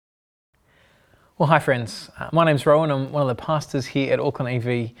Well, hi friends. My name's Rowan. I'm one of the pastors here at Auckland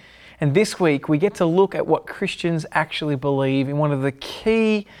EV. And this week we get to look at what Christians actually believe in one of the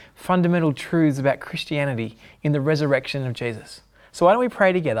key fundamental truths about Christianity in the resurrection of Jesus. So why don't we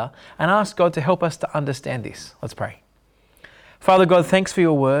pray together and ask God to help us to understand this? Let's pray. Father God, thanks for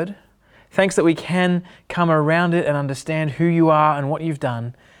your word. Thanks that we can come around it and understand who you are and what you've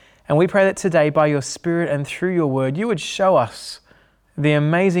done. And we pray that today by your Spirit and through your word, you would show us the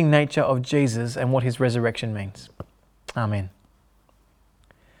amazing nature of Jesus and what his resurrection means. Amen.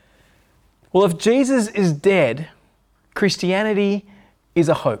 Well, if Jesus is dead, Christianity is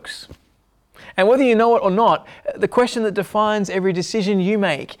a hoax. And whether you know it or not, the question that defines every decision you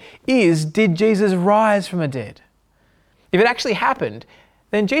make is, did Jesus rise from the dead? If it actually happened,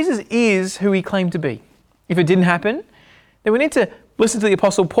 then Jesus is who he claimed to be. If it didn't happen, then we need to listen to the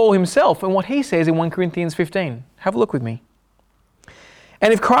Apostle Paul himself and what he says in 1 Corinthians 15. Have a look with me.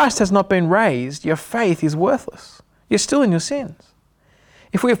 And if Christ has not been raised, your faith is worthless. You're still in your sins.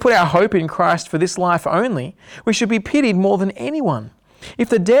 If we have put our hope in Christ for this life only, we should be pitied more than anyone. If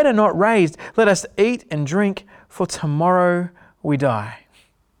the dead are not raised, let us eat and drink, for tomorrow we die.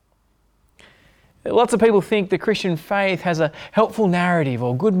 Lots of people think the Christian faith has a helpful narrative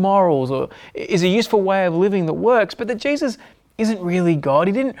or good morals or is a useful way of living that works, but that Jesus isn't really God.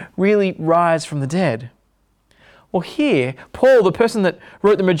 He didn't really rise from the dead. Well, here, Paul, the person that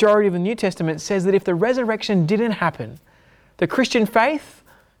wrote the majority of the New Testament, says that if the resurrection didn't happen, the Christian faith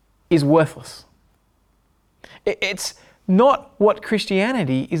is worthless. It's not what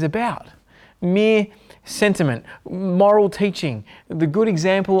Christianity is about. Mere sentiment, moral teaching, the good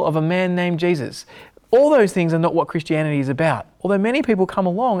example of a man named Jesus. All those things are not what Christianity is about, although many people come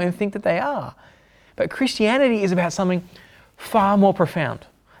along and think that they are. But Christianity is about something far more profound,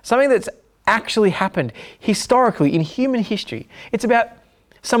 something that's actually happened historically in human history. It's about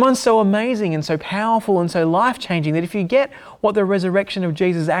someone so amazing and so powerful and so life-changing that if you get what the resurrection of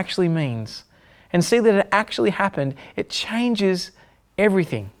Jesus actually means and see that it actually happened, it changes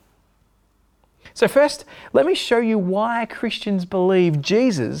everything. So first, let me show you why Christians believe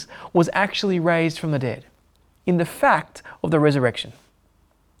Jesus was actually raised from the dead in the fact of the resurrection.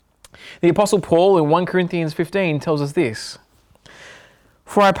 The Apostle Paul in 1 Corinthians 15 tells us this: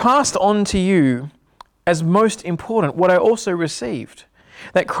 "For I passed on to you as most important what I also received,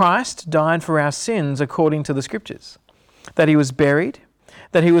 that Christ died for our sins according to the Scriptures, that he was buried,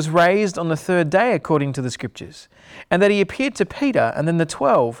 that he was raised on the third day according to the Scriptures, and that he appeared to Peter and then the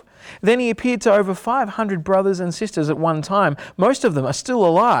 12. Then he appeared to over 500 brothers and sisters at one time. Most of them are still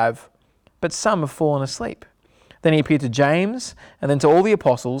alive, but some have fallen asleep. Then he appeared to James, and then to all the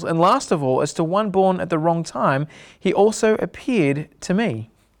apostles, and last of all, as to one born at the wrong time, he also appeared to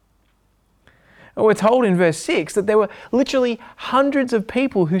me." We're told in verse 6 that there were literally hundreds of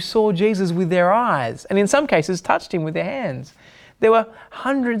people who saw Jesus with their eyes, and in some cases touched him with their hands. There were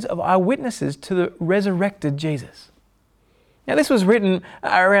hundreds of eyewitnesses to the resurrected Jesus. Now, this was written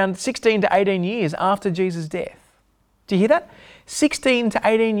around 16 to 18 years after Jesus' death. Do you hear that? 16 to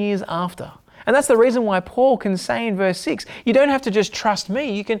 18 years after. And that's the reason why Paul can say in verse 6, you don't have to just trust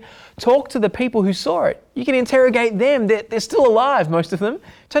me. You can talk to the people who saw it. You can interrogate them. They're still alive, most of them.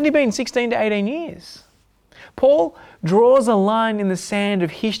 It's only been 16 to 18 years. Paul draws a line in the sand of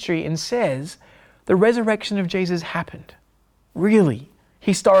history and says, the resurrection of Jesus happened. Really,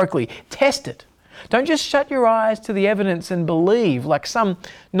 historically. Test it. Don't just shut your eyes to the evidence and believe like some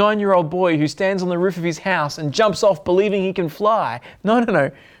 9-year-old boy who stands on the roof of his house and jumps off believing he can fly.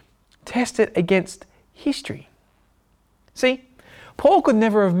 No. Test it against history. See, Paul could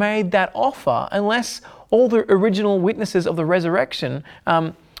never have made that offer unless all the original witnesses of the resurrection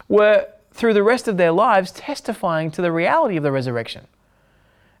were, through the rest of their lives, testifying to the reality of the resurrection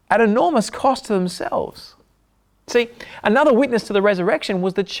at enormous cost to themselves. See, another witness to the resurrection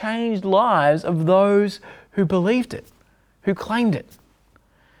was the changed lives of those who believed it, who claimed it.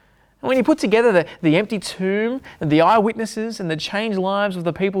 And when you put together the empty tomb and the eyewitnesses and the changed lives of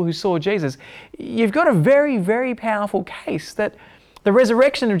the people who saw Jesus, you've got a very, very powerful case that the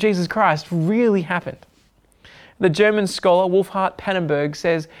resurrection of Jesus Christ really happened. The German scholar Wolfhart Pannenberg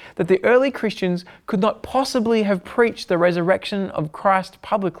says that the early Christians could not possibly have preached the resurrection of Christ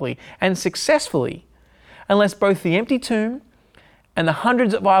publicly and successfully unless both the empty tomb and the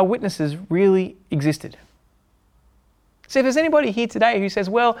hundreds of eyewitnesses really existed. See, if there's anybody here today who says,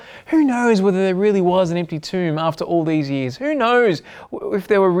 well, who knows whether there really was an empty tomb after all these years? Who knows if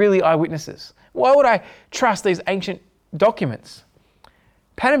there were really eyewitnesses? Why would I trust these ancient documents?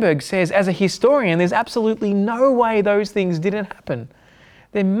 Pannenberg says, as a historian, there's absolutely no way those things didn't happen.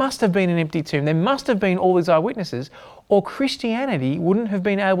 There must have been an empty tomb. There must have been all these eyewitnesses, or Christianity wouldn't have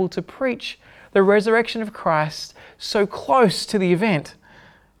been able to preach the resurrection of Christ so close to the event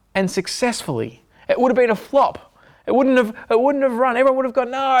and successfully. It would have been a flop. It wouldn't have run. Everyone would have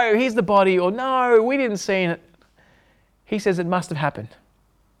gone, no, here's the body, or no, we didn't see it. He says it must have happened.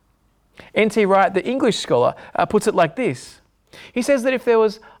 N.T. Wright, the English scholar, puts it like this. He says that if there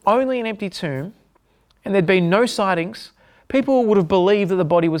was only an empty tomb and there'd been no sightings, people would have believed that the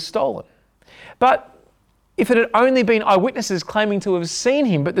body was stolen. But if it had only been eyewitnesses claiming to have seen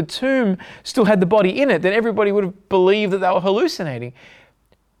him, but the tomb still had the body in it, then everybody would have believed that they were hallucinating.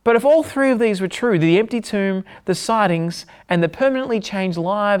 But if all three of these were true, the empty tomb, the sightings, and the permanently changed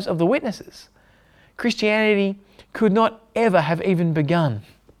lives of the witnesses, Christianity could not ever have even begun.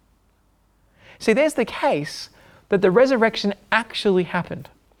 See, there's the case that the resurrection actually happened.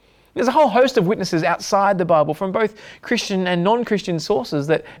 There's a whole host of witnesses outside the Bible from both Christian and non-Christian sources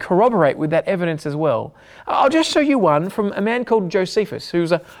that corroborate with that evidence as well. I'll just show you one from a man called Josephus,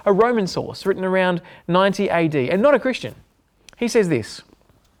 who's a Roman source written around 90 AD and not a Christian. He says this: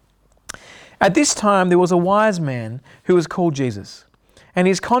 "At this time there was a wise man who was called Jesus, and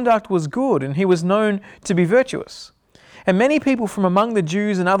his conduct was good, and he was known to be virtuous. And many people from among the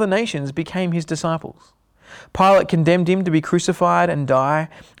Jews and other nations became his disciples. Pilate condemned him to be crucified and die,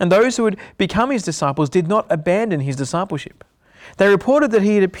 and those who had become his disciples did not abandon his discipleship. They reported that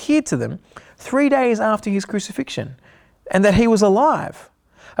he had appeared to them 3 days after his crucifixion, and that he was alive.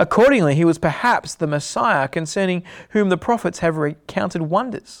 Accordingly, he was perhaps the Messiah concerning whom the prophets have recounted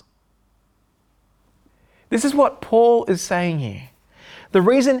wonders." This is what Paul is saying here. The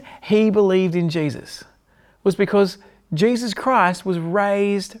reason he believed in Jesus was because Jesus Christ was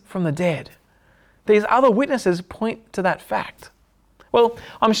raised from the dead. These other witnesses point to that fact. Well,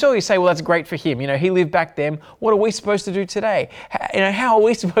 I'm sure you say, well, that's great for him. He lived back then. What are we supposed to do today? How are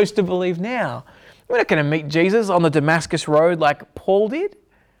we supposed to believe now? We're not going to meet Jesus on the Damascus Road like Paul did.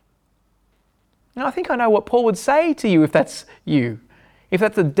 Now, I think I know what Paul would say to you if that's you. If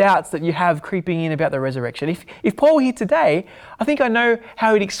that's the doubts that you have creeping in about the resurrection. If Paul were here today, I think I know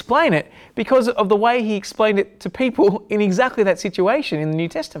how he'd explain it because of the way he explained it to people in exactly that situation in the New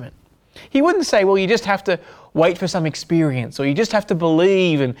Testament. He wouldn't say, well, you just have to wait for some experience, or you just have to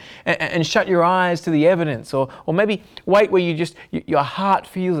believe and shut your eyes to the evidence, or maybe wait where your heart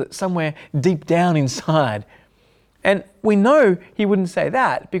feels it somewhere deep down inside. And we know he wouldn't say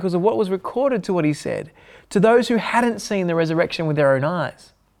that because of what was recorded to what he said to those who hadn't seen the resurrection with their own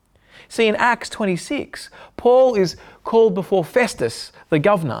eyes. See, in Acts 26, Paul is called before Festus, the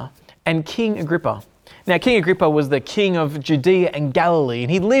governor, and King Agrippa. Now, King Agrippa was the king of Judea and Galilee, and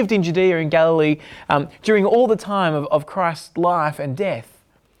he lived in Judea and Galilee during all the time of Christ's life and death.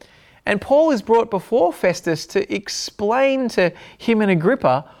 And Paul is brought before Festus to explain to him and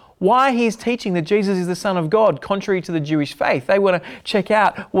Agrippa why he's teaching that Jesus is the Son of God, contrary to the Jewish faith. They want to check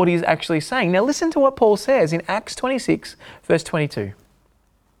out what he's actually saying. Now listen to what Paul says in Acts 26, verse 22.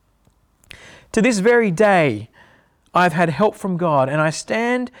 "To this very day I've had help from God, and I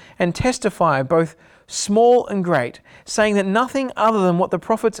stand and testify, both small and great, saying that nothing other than what the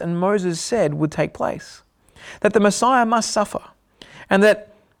prophets and Moses said would take place. That the Messiah must suffer, and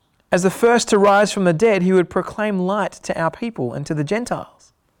that as the first to rise from the dead, he would proclaim light to our people and to the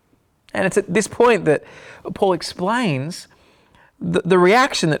Gentiles." And it's at this point that Paul explains the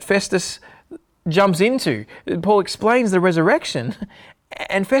reaction that Festus jumps into. Paul explains the resurrection,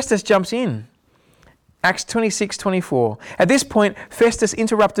 and Festus jumps in. Acts 26:24. At this point, Festus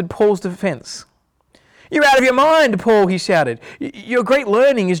interrupted Paul's defense. "You're out of your mind, Paul," he shouted. "Your great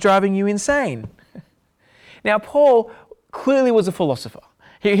learning is driving you insane." Now, Paul clearly was a philosopher.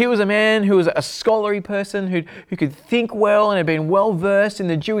 He was a man who was a scholarly person who could think well and had been well versed in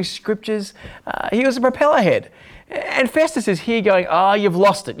the Jewish scriptures. He was a propeller head. And Festus is here going, you've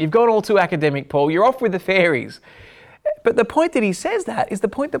lost it. You've gone all too academic, Paul. You're off with the fairies. But the point that he says that is the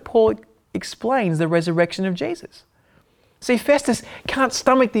point that Paul explains the resurrection of Jesus. See, Festus can't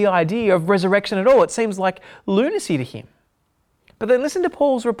stomach the idea of resurrection at all. It seems like lunacy to him. But then listen to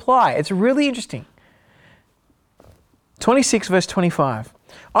Paul's reply. It's really interesting. 26 verse 25.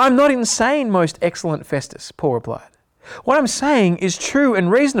 "I'm not insane, most excellent Festus," Paul replied. "What I'm saying is true and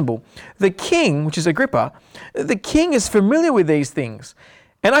reasonable. The king," which is Agrippa, "the king is familiar with these things,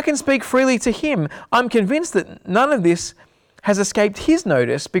 and I can speak freely to him. I'm convinced that none of this has escaped his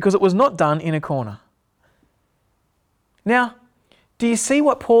notice because it was not done in a corner." Now, do you see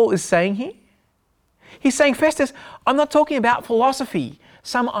what Paul is saying here? He's saying, Festus, I'm not talking about philosophy,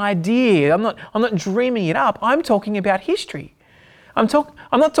 some idea. I'm not dreaming it up. I'm talking about history. I'm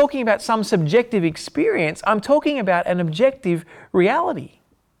not talking about some subjective experience. I'm talking about an objective reality.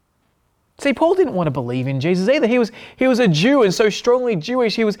 See, Paul didn't want to believe in Jesus either. He was a Jew and so strongly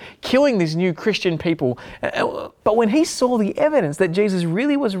Jewish, he was killing these new Christian people. But when he saw the evidence that Jesus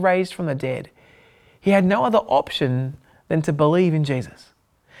really was raised from the dead, he had no other option than to believe in Jesus.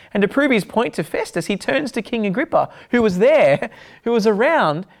 And to prove his point to Festus, he turns to King Agrippa, who was there, who was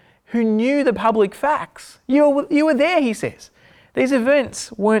around, who knew the public facts. You were there, he says. These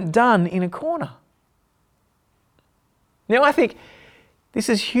events weren't done in a corner. Now, I think this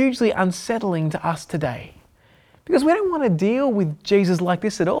is hugely unsettling to us today because we don't want to deal with Jesus like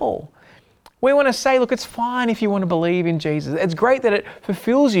this at all. We want to say, look, it's fine if you want to believe in Jesus. It's great that it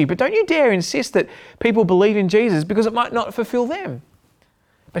fulfills you, but don't you dare insist that people believe in Jesus because it might not fulfill them.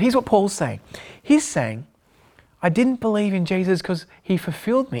 But here's what Paul's saying. He's saying, I didn't believe in Jesus because he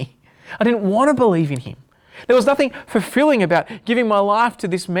fulfilled me. I didn't want to believe in him. There was nothing fulfilling about giving my life to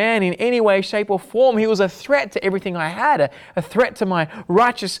this man in any way, shape or form. He was a threat to everything I had, a threat to my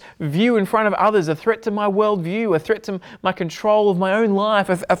righteous view in front of others, a threat to my worldview, a threat to my control of my own life,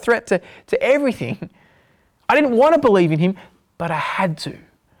 a threat to everything. I didn't want to believe in him, but I had to.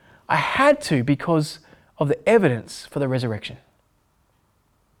 I had to because of the evidence for the resurrection.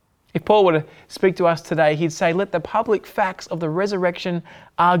 If Paul were to speak to us today, he'd say, let the public facts of the resurrection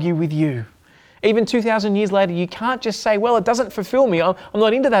argue with you. Even 2,000 years later, you can't just say, well, it doesn't fulfill me. I'm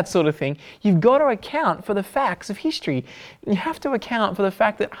not into that sort of thing. You've got to account for the facts of history. You have to account for the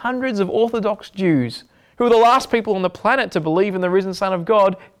fact that hundreds of Orthodox Jews, who were the last people on the planet to believe in the risen Son of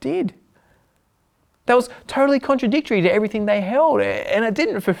God, did. That was totally contradictory to everything they held, and it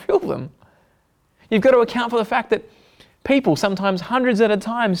didn't fulfill them. You've got to account for the fact that people, sometimes hundreds at a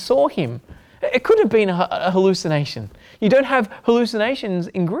time, saw him. It could have been a hallucination. You don't have hallucinations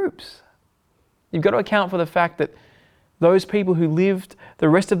in groups. You've got to account for the fact that those people who lived the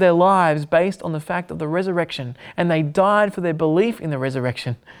rest of their lives based on the fact of the resurrection, and they died for their belief in the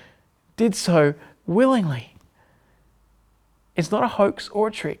resurrection, did so willingly. It's not a hoax or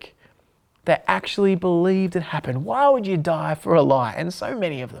a trick. They actually believed it happened. Why would you die for a lie? And so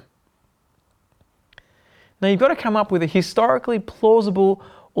many of them. Now, you've got to come up with a historically plausible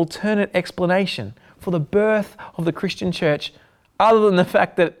alternate explanation for the birth of the Christian church other than the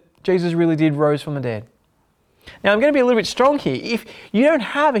fact that Jesus really did rose from the dead. Now, I'm going to be a little bit strong here. If you don't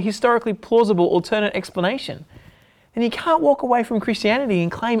have a historically plausible alternate explanation, then you can't walk away from Christianity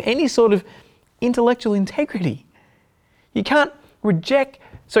and claim any sort of intellectual integrity. You can reject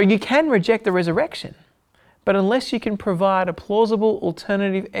the resurrection, but unless you can provide a plausible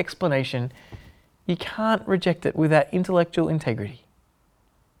alternative explanation, you can't reject it with that intellectual integrity.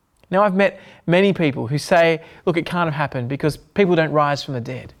 Now, I've met many people who say, look, it can't have happened because people don't rise from the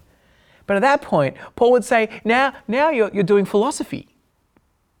dead. But at that point, Paul would say, now you're doing philosophy.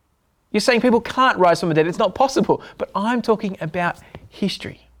 You're saying people can't rise from the dead. It's not possible. But I'm talking about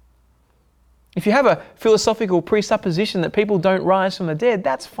history. If you have a philosophical presupposition that people don't rise from the dead,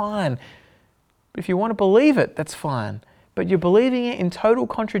 that's fine. But if you want to believe it, that's fine. But you're believing it in total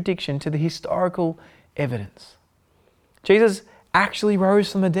contradiction to the historical evidence. Jesus actually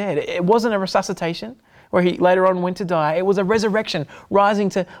rose from the dead. It wasn't a resuscitation where he later on went to die. It was a resurrection, rising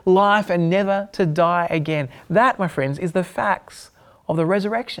to life and never to die again. That, my friends, is the facts of the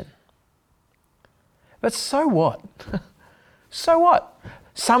resurrection. But so what? So what?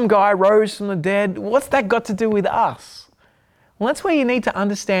 Some guy rose from the dead. What's that got to do with us? Well, that's where you need to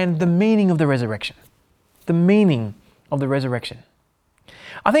understand the meaning of the resurrection. The meaning of the resurrection.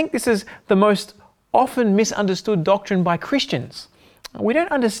 I think this is the most often misunderstood doctrine by Christians. We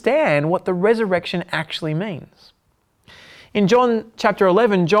don't understand what the resurrection actually means. In John chapter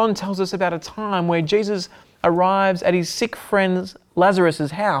 11, John tells us about a time where Jesus arrives at his sick friend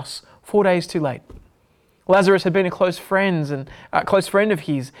Lazarus' house 4 days too late. Lazarus had been a close friend of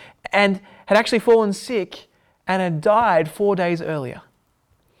his and had actually fallen sick and had died 4 days earlier.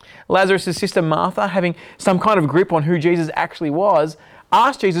 Lazarus' sister Martha, having some kind of grip on who Jesus actually was,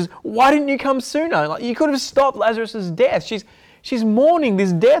 asked Jesus, why didn't you come sooner? You could have stopped Lazarus' death. She's mourning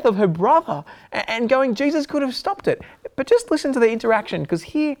this death of her brother and going, Jesus could have stopped it. But just listen to the interaction, because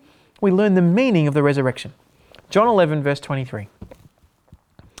here we learn the meaning of the resurrection. John 11, verse 23.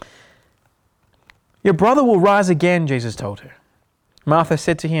 Your brother will rise again, Jesus told her. Martha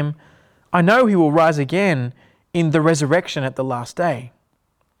said to him, I know he will rise again in the resurrection at the last day.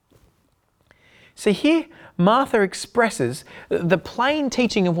 See, here Martha expresses the plain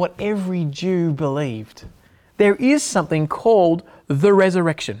teaching of what every Jew believed. There is something called the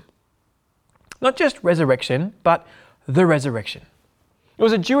resurrection. Not just resurrection, but the resurrection. It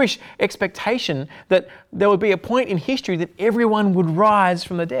was a Jewish expectation that there would be a point in history that everyone would rise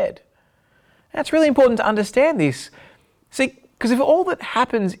from the dead. And it's really important to understand this. See, because if all that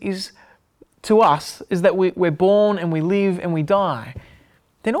happens is to us is that we're born and we live and we die,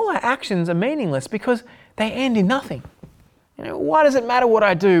 then all our actions are meaningless because they end in nothing. Why does it matter what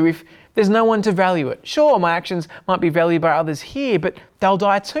I do if there's no one to value it? Sure, my actions might be valued by others here, but they'll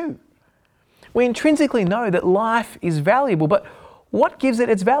die too. We intrinsically know that life is valuable, but what gives it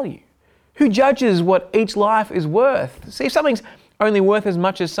its value? Who judges what each life is worth? See, if something's only worth as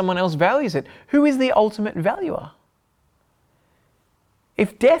much as someone else values it, who is the ultimate valuer?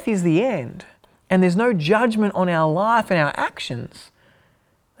 If death is the end, and there's no judgment on our life and our actions,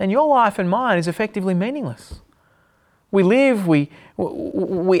 then your life and mine is effectively meaningless. We live, we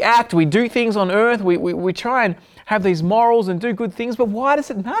act, we do things on earth, we try and have these morals and do good things, but why does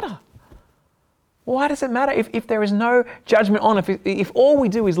it matter? Why does it matter if there is no judgment on it? If all we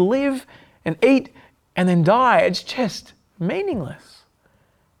do is live and eat and then die, it's just meaningless.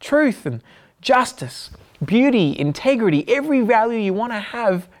 Truth and justice, beauty, integrity, every value you want to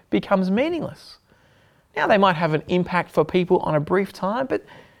have becomes meaningless. Now they might have an impact for people on a brief time, but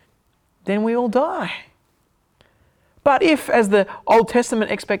then we all die. But if, as the Old Testament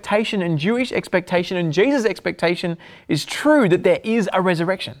expectation and Jewish expectation and Jesus' expectation is true, that there is a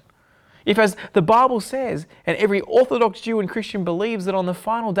resurrection, if, as the Bible says, and every Orthodox Jew and Christian believes that on the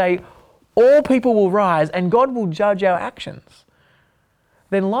final day all people will rise and God will judge our actions,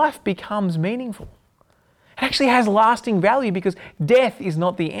 then life becomes meaningful. It actually has lasting value because death is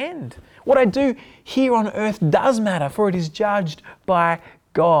not the end. What I do here on earth does matter, for it is judged by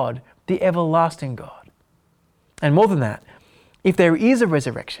God, the everlasting God. And more than that, if there is a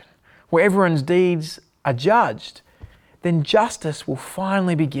resurrection where everyone's deeds are judged, then justice will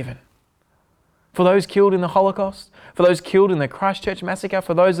finally be given. For those killed in the Holocaust, for those killed in the Christchurch massacre,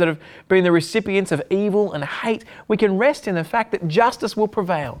 for those that have been the recipients of evil and hate, we can rest in the fact that justice will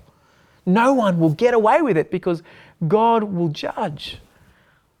prevail. No one will get away with it because God will judge.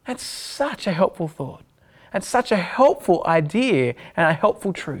 That's such a helpful thought. That's such a helpful idea and a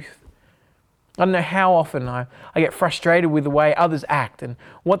helpful truth. I don't know how often I get frustrated with the way others act and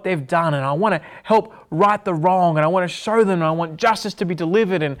what they've done, and I want to help right the wrong, and I want to show them, and I want justice to be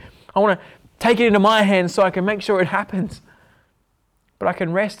delivered, and I want to take it into my hands so I can make sure it happens. But I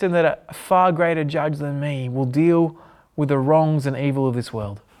can rest in that a far greater judge than me will deal with the wrongs and evil of this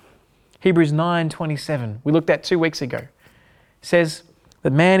world. Hebrews 9:27, we looked at 2 weeks ago, says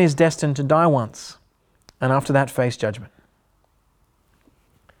that man is destined to die once and after that face judgment.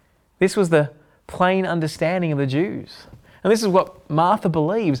 This was the plain understanding of the Jews. And this is what Martha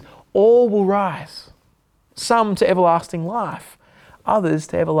believes. All will rise, some to everlasting life, others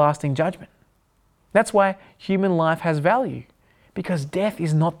to everlasting judgment. That's why human life has value, because death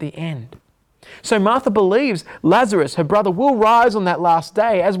is not the end. So Martha believes Lazarus, her brother, will rise on that last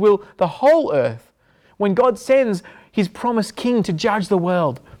day, as will the whole earth, when God sends his promised king to judge the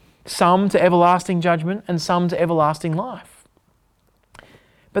world, some to everlasting judgment and some to everlasting life.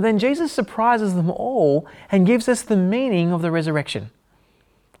 But then Jesus surprises them all and gives us the meaning of the resurrection.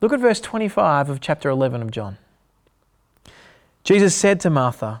 Look at verse 25 of chapter 11 of John. Jesus said to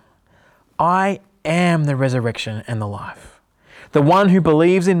Martha, "I am the resurrection and the life. The one who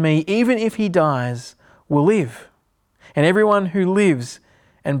believes in me, even if he dies, will live. And everyone who lives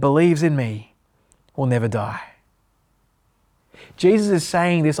and believes in me will never die." Jesus is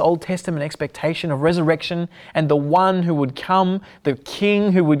saying this Old Testament expectation of resurrection and the one who would come, the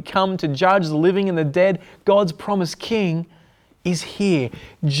king who would come to judge the living and the dead, God's promised king, is here.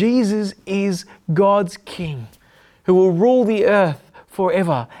 Jesus is God's king who will rule the earth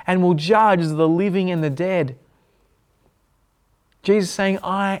forever and will judge the living and the dead. Jesus is saying,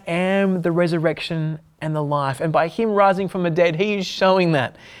 "I am the resurrection and the life." And by him rising from the dead, he is showing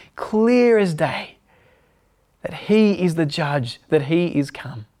that clear as day, that he is the judge, that he is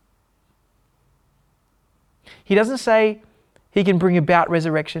come. He doesn't say he can bring about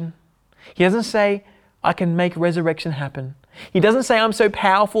resurrection. He doesn't say, "I can make resurrection happen." He doesn't say, "I'm so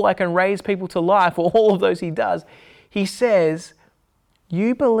powerful I can raise people to life," or all of those he does. He says,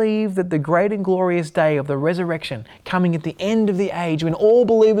 "You believe that the great and glorious day of the resurrection coming at the end of the age, when all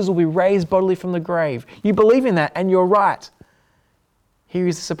believers will be raised bodily from the grave, you believe in that, and you're right. Here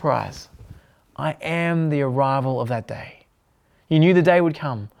is the surprise. I am the arrival of that day." You knew the day would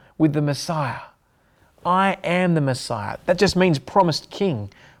come with the Messiah. I am the Messiah. That just means promised king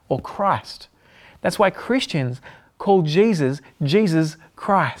or Christ. That's why Christians call Jesus, Jesus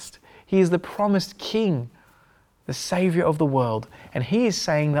Christ. He is the promised king, the Savior of the world. And he is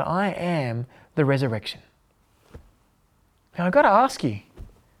saying that I am the resurrection. Now I've got to ask you,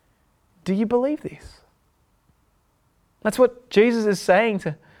 do you believe this? That's what Jesus is saying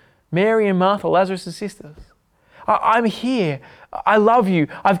to Mary and Martha, Lazarus' sisters. I'm here. I love you.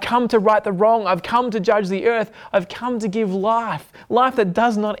 I've come to right the wrong. I've come to judge the earth. I've come to give life, life that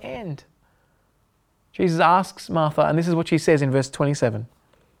does not end. Jesus asks Martha, and this is what she says in verse 27.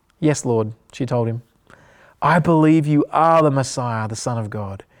 Yes, Lord, she told him. I believe you are the Messiah, the Son of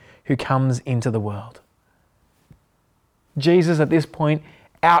God, who comes into the world. Jesus, at this point,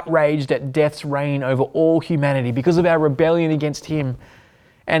 outraged at death's reign over all humanity because of our rebellion against him,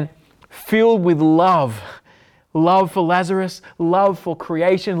 and filled with love for Lazarus, love for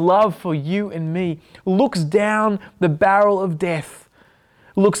creation, love for you and me, looks down the barrel of death,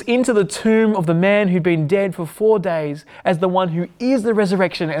 looks into the tomb of the man who'd been dead for 4 days as the one who is the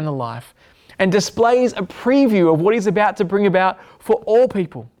resurrection and the life, and displays a preview of what he's about to bring about for all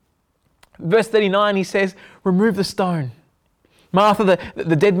people. Verse 39, he says, remove the stone. Martha,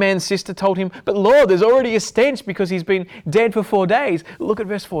 the dead man's sister, told him, but Lord, there's already a stench because he's been dead for 4 days. Look at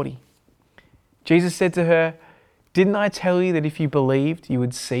verse 40. Jesus said to her, didn't I tell you that if you believed, you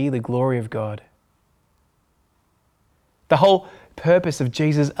would see the glory of God? The whole purpose of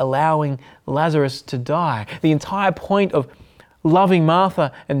Jesus allowing Lazarus to die, the entire point of loving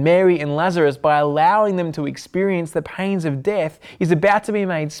Martha and Mary and Lazarus by allowing them to experience the pains of death, is about to be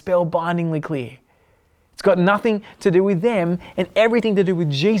made spellbindingly clear. It's got nothing to do with them and everything to do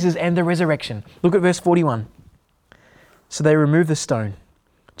with Jesus and the resurrection. Look at verse 41. So they removed the stone.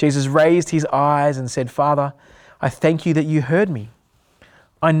 Jesus raised his eyes and said, Father, I thank you that you heard me.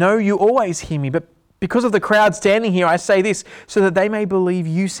 I know you always hear me, but because of the crowd standing here, I say this so that they may believe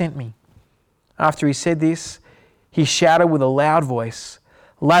you sent me. After he said this, he shouted with a loud voice,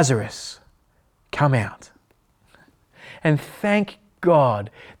 Lazarus, come out. And thank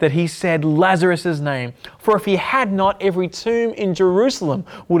God that he said Lazarus' name. For if he had not, every tomb in Jerusalem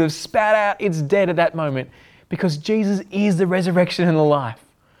would have spat out its dead at that moment, because Jesus is the resurrection and the life.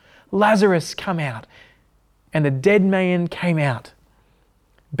 Lazarus, come out. And the dead man came out,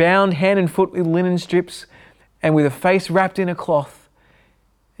 bound hand and foot with linen strips and with a face wrapped in a cloth.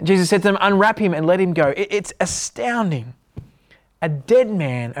 And Jesus said to them, unwrap him and let him go. It's astounding. A dead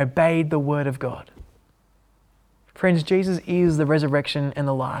man obeyed the word of God. Friends, Jesus is the resurrection and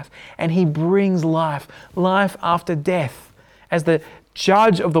the life, and he brings life, life after death. As the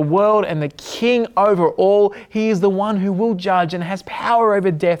judge of the world and the king over all, he is the one who will judge and has power over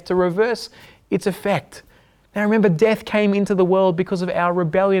death to reverse its effect. Now remember, death came into the world because of our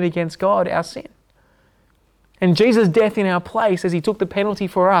rebellion against God, our sin. And Jesus' death in our place, as he took the penalty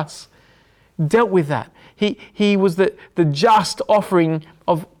for us, dealt with that. He was the just offering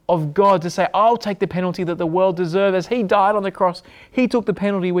of God to say, I'll take the penalty that the world deserves. As he died on the cross, he took the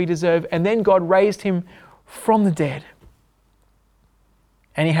penalty we deserve, and then God raised him from the dead.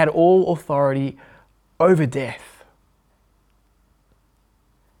 And he had all authority over death.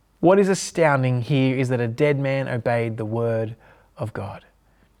 What is astounding here is that a dead man obeyed the word of God.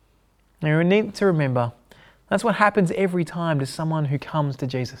 Now we need to remember, that's what happens every time to someone who comes to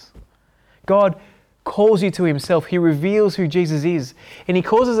Jesus. God calls you to himself. He reveals who Jesus is. And he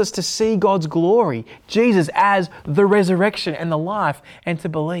causes us to see God's glory, Jesus as the resurrection and the life, and to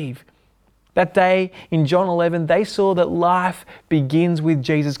believe. That day in John 11, they saw that life begins with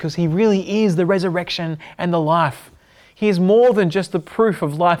Jesus because he really is the resurrection and the life. He is more than just the proof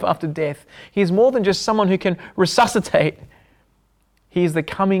of life after death. He is more than just someone who can resuscitate. He is the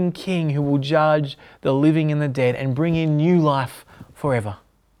coming King who will judge the living and the dead and bring in new life forever.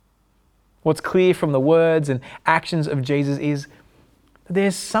 What's clear from the words and actions of Jesus is that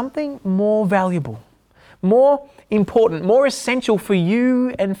there's something more valuable, more important, more essential for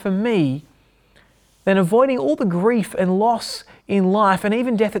you and for me than avoiding all the grief and loss in life and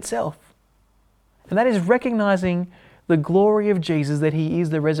even death itself. And that is recognizing the glory of Jesus, that he is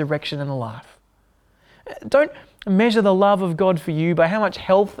the resurrection and the life. Don't measure the love of God for you by how much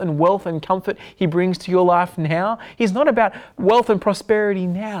health and wealth and comfort he brings to your life now. He's not about wealth and prosperity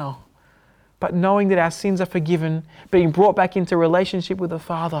now, but knowing that our sins are forgiven, being brought back into relationship with the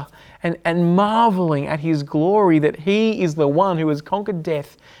Father, and marveling at his glory that he is the one who has conquered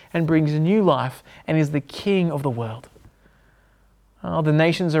death and brings new life and is the King of the world. Oh, the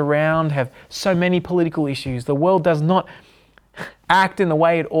nations around have so many political issues. The world does not act in the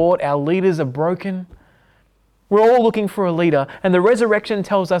way it ought. Our leaders are broken. We're all looking for a leader, and the resurrection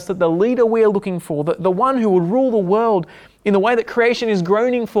tells us that the leader we are looking for, the one who will rule the world in the way that creation is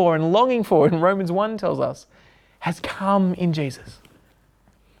groaning for and longing for, and Romans 1 tells us, has come in Jesus.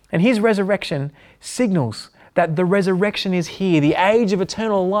 And his resurrection signals that the resurrection is here. The age of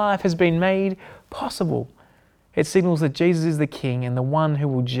eternal life has been made possible. It signals that Jesus is the King and the one who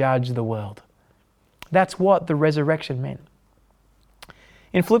will judge the world. That's what the resurrection meant.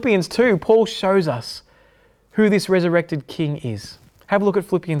 In Philippians 2, Paul shows us who this resurrected King is. Have a look at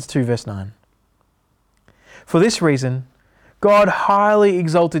Philippians 2 verse 9. For this reason, God highly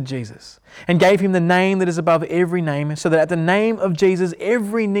exalted Jesus and gave him the name that is above every name, so that at the name of Jesus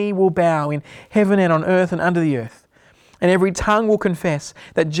every knee will bow in heaven and on earth and under the earth, and every tongue will confess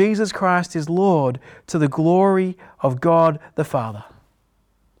that Jesus Christ is Lord, to the glory of God the Father.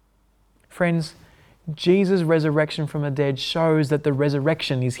 Friends, Jesus' resurrection from the dead shows that the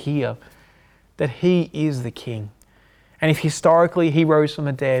resurrection is here, that he is the King. And if historically he rose from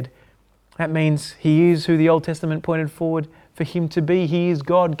the dead, that means he is who the Old Testament pointed forward for him to be. He is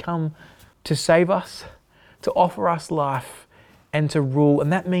God come to save us, to offer us life, and to rule.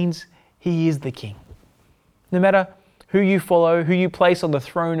 And that means he is the King. No matter who you follow, who you place on the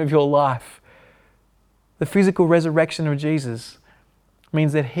throne of your life, the physical resurrection of Jesus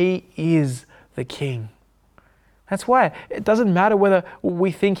means that he is the King. That's why it doesn't matter whether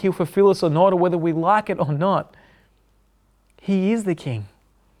we think he'll fulfill us or not, or whether we like it or not. He is the King.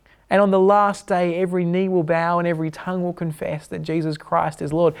 And on the last day, every knee will bow and every tongue will confess that Jesus Christ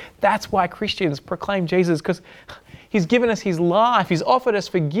is Lord. That's why Christians proclaim Jesus, because he's given us his life. He's offered us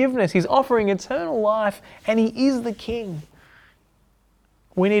forgiveness. He's offering eternal life, and he is the King.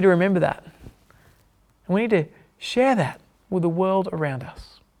 We need to remember that. And we need to share that with the world around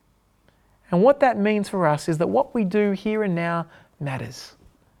us. And what that means for us is that what we do here and now matters.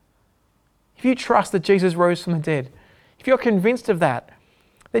 If you trust that Jesus rose from the dead, if you're convinced of that,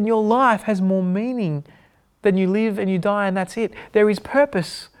 then your life has more meaning than you live and you die and that's it. There is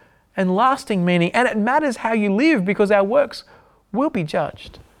purpose and lasting meaning, and it matters how you live because our works will be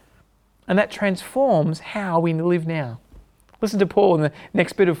judged. And that transforms how we live now. Listen to Paul in the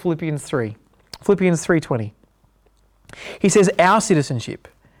next bit of Philippians 3. Philippians 3:20. He says, our citizenship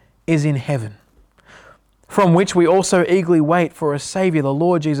is in heaven, from which we also eagerly wait for a Saviour, the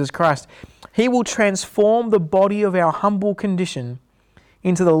Lord Jesus Christ. He will transform the body of our humble condition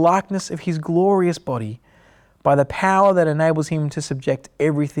into the likeness of his glorious body by the power that enables him to subject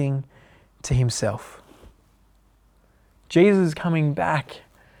everything to himself. Jesus is coming back,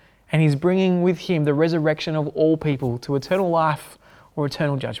 and he's bringing with him the resurrection of all people to eternal life or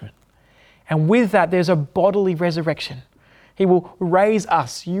eternal judgment. And with that, there's a bodily resurrection. He will raise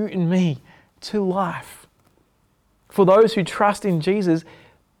us, you and me, to life. For those who trust in Jesus,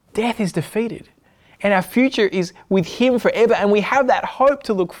 death is defeated. And our future is with him forever, and we have that hope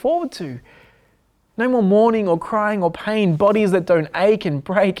to look forward to. No more mourning or crying or pain, bodies that don't ache and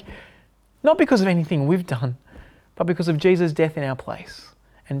break, not because of anything we've done, but because of Jesus' death in our place,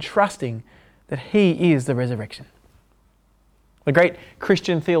 and trusting that he is the resurrection. The great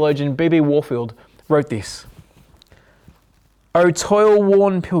Christian theologian B.B. Warfield wrote this: O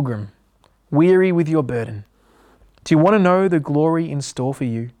toil-worn pilgrim, weary with your burden, do you want to know the glory in store for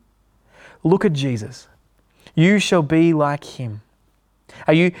you? Look at Jesus. You shall be like him.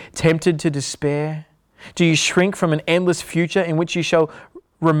 Are you tempted to despair? Do you shrink from an endless future in which you shall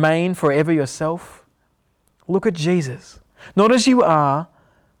remain forever yourself? Look at Jesus. Not as you are,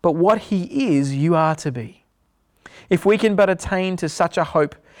 but what he is, you are to be. If we can but attain to such a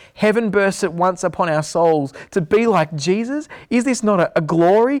hope, heaven bursts at once upon our souls. To be like Jesus, is this not a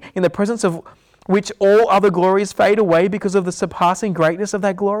glory in the presence of which all other glories fade away because of the surpassing greatness of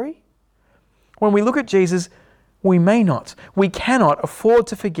that glory? When we look at Jesus, we cannot afford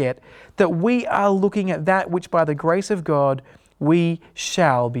to forget that we are looking at that which by the grace of God we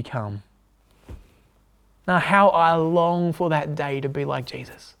shall become. Now, how I long for that day to be like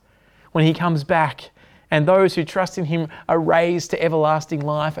Jesus, when he comes back and those who trust in him are raised to everlasting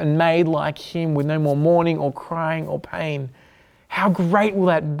life and made like him with no more mourning or crying or pain. How great will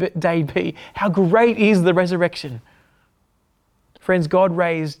that day be? How great is the resurrection? Friends, God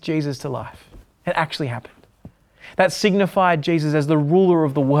raised Jesus to life. It actually happened. That signified Jesus as the ruler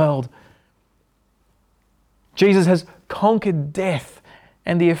of the world. Jesus has conquered death,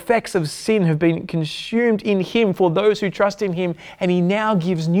 and the effects of sin have been consumed in him for those who trust in him, and he now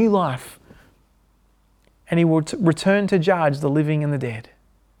gives new life. And he will return to judge the living and the dead.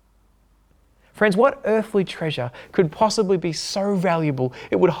 Friends, what earthly treasure could possibly be so valuable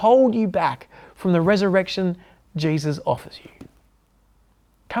it would hold you back from the resurrection Jesus offers you?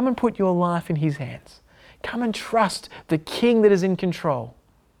 Come and put your life in his hands. Come and trust the King that is in control.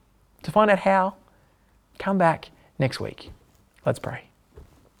 To find out how, come back next week. Let's pray.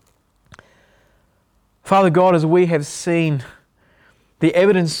 Father God, as we have seen the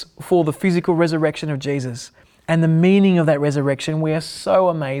evidence for the physical resurrection of Jesus and the meaning of that resurrection, we are so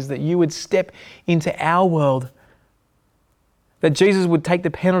amazed that you would step into our world, that Jesus would take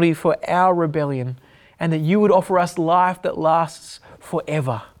the penalty for our rebellion, and that you would offer us life that lasts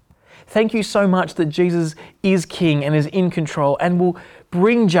forever. Thank you so much that Jesus is King and is in control and will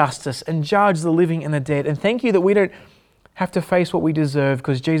bring justice and judge the living and the dead. And thank you that we don't have to face what we deserve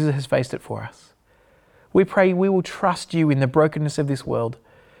because Jesus has faced it for us. We pray we will trust you in the brokenness of this world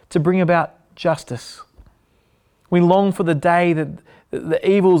to bring about justice. We long for the day that the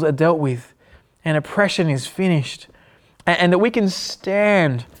evils are dealt with and oppression is finished, and that we can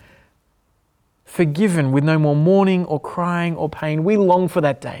stand forgiven with no more mourning or crying or pain. We long for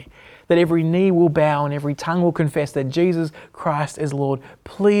that day, that every knee will bow and every tongue will confess that Jesus Christ is Lord.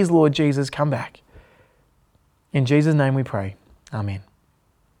 Please, Lord Jesus, come back. In Jesus' name we pray. Amen.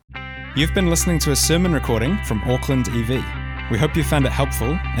 You've been listening to a sermon recording from Auckland EV. We hope you found it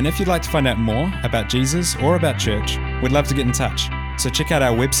helpful, and if you'd like to find out more about Jesus or about church, we'd love to get in touch. So check out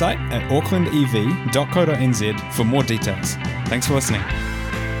our website at aucklandev.co.nz for more details. Thanks for listening.